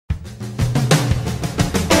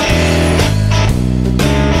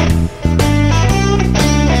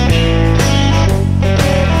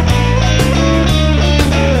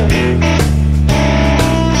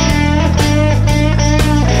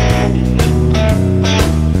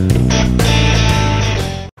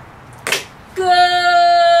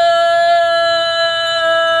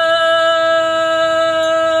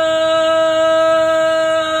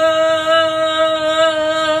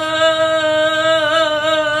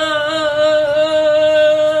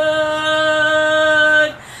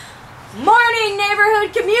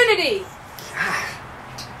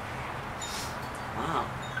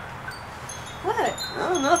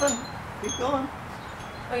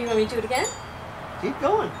Keep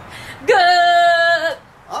going. Good.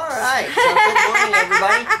 All right. So good morning,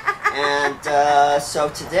 everybody. And so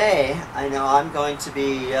today, I know I'm going to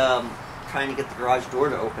be trying to get the garage door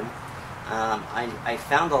to open. I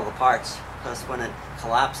found all the parts because when it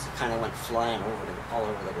collapsed, it kind of went flying all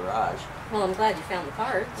over the garage. Well, I'm glad you found the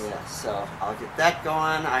parts. Yeah. So I'll get that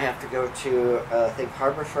going. I have to go to I think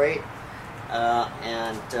Harbor Freight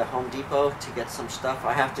and Home Depot to get some stuff.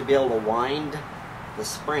 I have to be able to wind the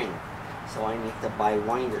spring. So I need to buy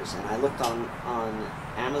winders, and I looked on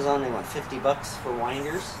Amazon. They want $50 for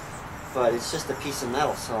winders, but it's just a piece of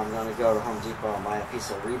metal. So I'm going to go to Home Depot and buy a piece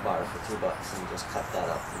of rebar for $2 and just cut that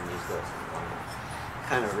up and use those as winders.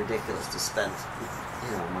 Kind of ridiculous to spend,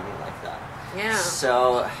 money like that. Yeah.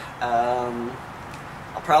 So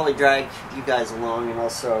I'll probably drag you guys along and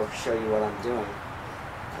also show you what I'm doing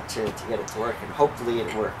to get it to work, and hopefully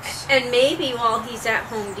it works. And maybe while he's at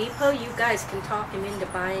Home Depot, you guys can talk him into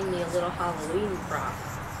buying me a little Halloween prop.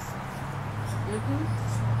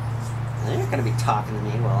 They're not going to be talking to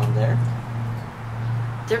me while I'm there.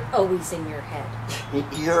 They're always in your head.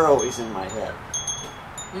 You're always in my head.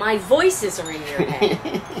 My voices are in your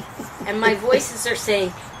head. And my voices are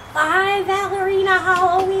saying, buy Valerie a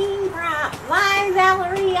Halloween prop. Buy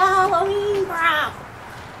Valerie a Halloween prop.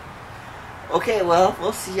 Okay, well,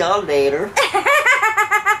 we'll see y'all later.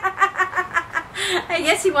 I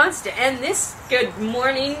guess he wants to end this good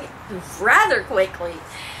morning rather quickly.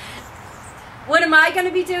 What am I going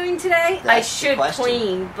to be doing today? I should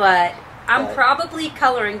clean, but I'm probably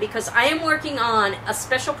coloring because I am working on a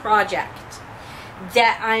special project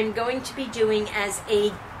that I'm going to be doing as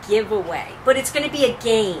a giveaway. But it's going to be a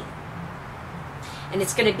game. And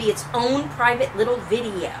it's going to be its own private little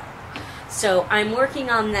video. So I'm working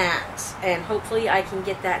on that, and hopefully I can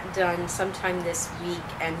get that done sometime this week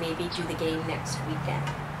and maybe do the game next weekend.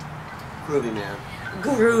 Groovy man.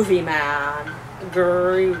 Groovy man.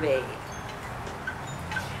 Groovy.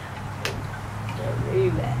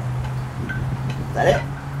 Groovy. Is that it?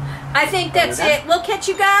 I think that's it. We'll catch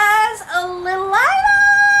you guys a little later.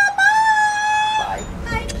 Bye.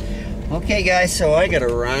 Bye. Okay, guys, so I gotta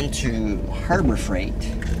run to Harbor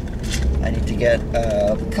Freight. I need to get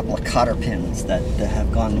a couple of cotter pins that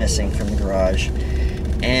have gone missing from the garage,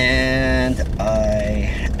 and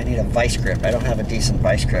I need a vice grip. I don't have a decent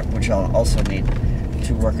vice grip, which I'll also need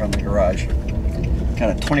to work on the garage.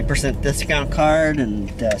 Got a 20% discount card,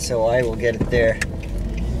 and so I will get it there.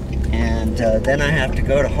 And then I have to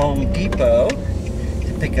go to Home Depot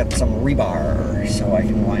to pick up some rebar so I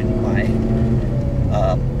can wind my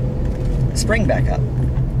spring back up.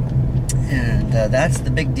 And that's the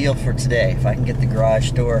big deal for today. If I can get the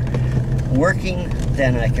garage door working,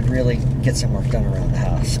 then I could really get some work done around the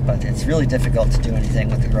house. But it's really difficult to do anything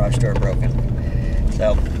with the garage door broken.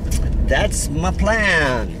 So that's my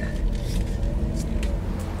plan.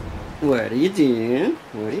 What are you doing?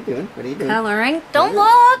 What are you doing? What are you doing? Coloring. Don't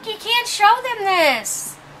look! You can't show them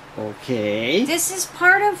this! Okay. This is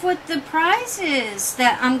part of what the prize is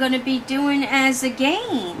that I'm going to be doing as a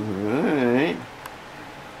game. Alright.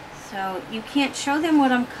 So you can't show them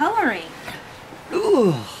what I'm coloring.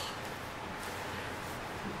 Ooh.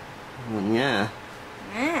 Well, yeah.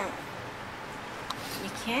 Yeah. You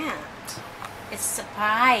can't. It's a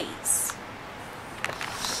surprise.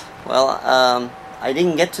 Well, I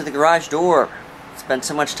didn't get to the garage door. Spent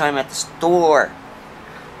so much time at the store.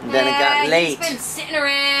 And then it got late. He's been sitting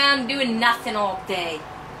around doing nothing all day.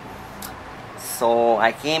 So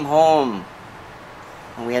I came home.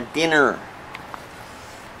 And we had dinner.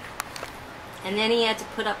 And then he had to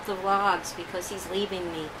put up the vlogs because he's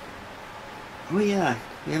leaving me. Oh yeah,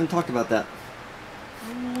 we haven't talked about that.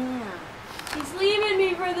 Oh yeah. He's leaving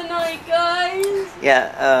me for the night, guys.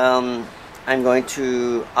 Yeah, I'm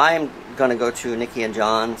gonna go to Nikki and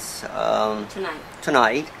John's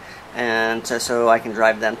tonight, and so I can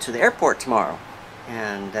drive them to the airport tomorrow.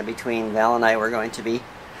 And between Val and I, we're going to be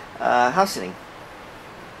house sitting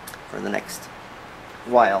for the next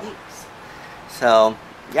while. So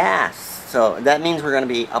yes. So that means we're going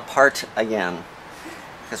to be apart again,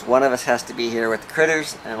 because one of us has to be here with the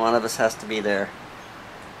critters, and one of us has to be there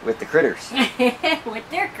with the critters. With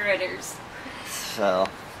their critters. So.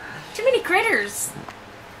 Too many critters.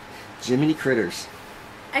 Jiminy critters.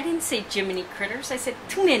 I didn't say Jiminy critters. I said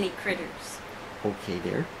too many critters. Okay,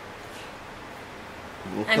 there.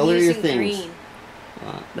 We'll I'm color using your things. green.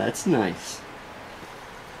 That's nice.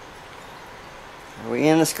 Are we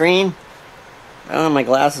in the screen? I don't have my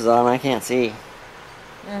glasses on, I can't see.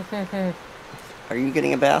 Are you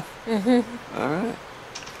getting a bath? Alright.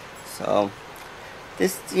 So,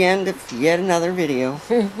 this is the end of yet another video.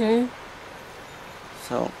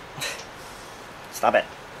 So, stop it.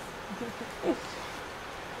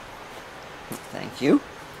 Thank you.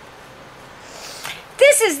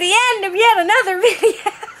 This is the end of yet another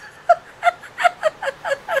video.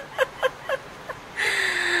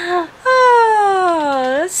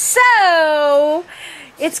 Oh, so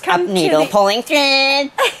it's come to needle pulling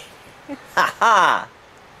thread. Ha ha!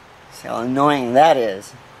 See how annoying that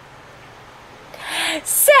is.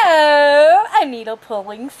 So, a needle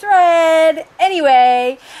pulling thread.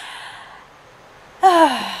 Anyway,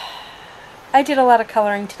 I did a lot of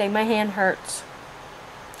coloring today. My hand hurts.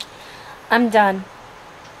 I'm done.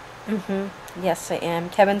 Yes, I am.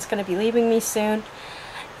 Kevin's going to be leaving me soon.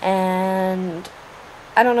 And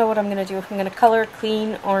I don't know what I'm going to do. If I'm going to color,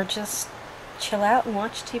 clean, or just chill out and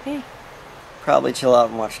watch TV. Probably chill out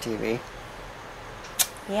and watch TV.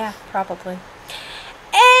 Yeah, probably.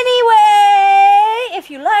 Anyway, if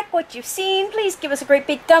you like what you've seen, please give us a great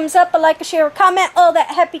big thumbs up, a like, a share, a comment, all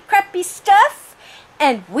that happy crappy stuff.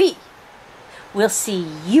 And we will see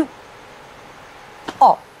you